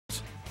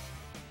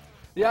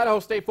The Idaho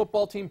State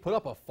football team put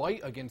up a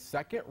fight against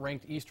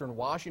second-ranked Eastern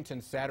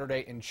Washington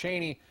Saturday in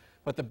Cheney,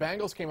 but the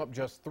Bengals came up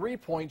just 3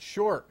 points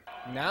short.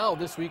 Now,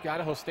 this week,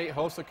 Idaho State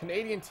hosts a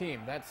Canadian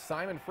team. That's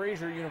Simon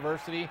Fraser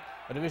University,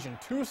 a Division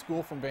II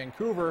school from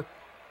Vancouver.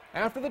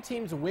 After the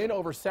team's win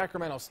over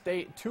Sacramento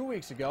State 2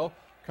 weeks ago,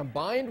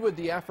 combined with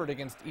the effort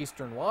against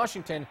Eastern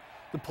Washington,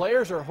 the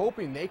players are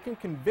hoping they can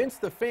convince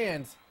the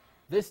fans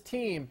this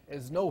team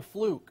is no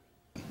fluke.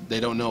 They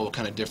don't know what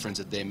kind of difference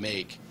that they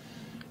make.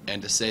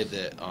 And to say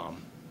that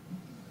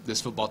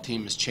this football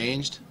team has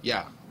changed,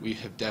 yeah, we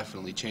have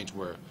definitely changed.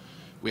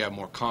 We have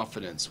more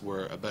confidence.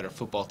 We're a better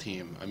football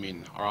team. I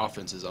mean, our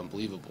offense is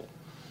unbelievable.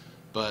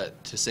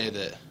 But to say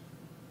that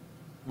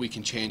we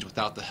can change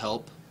without the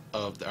help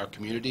of our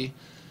community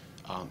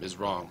is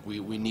wrong.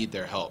 We need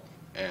their help.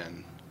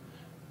 And,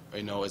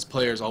 you know, as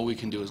players, all we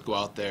can do is go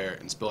out there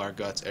and spill our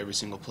guts every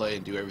single play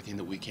and do everything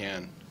that we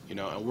can, you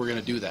know, and we're going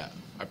to do that.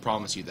 I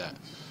promise you that.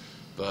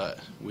 But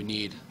we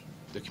need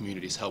the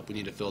community's help. We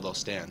need to fill those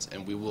stands,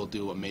 and we will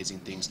do amazing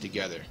things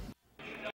together.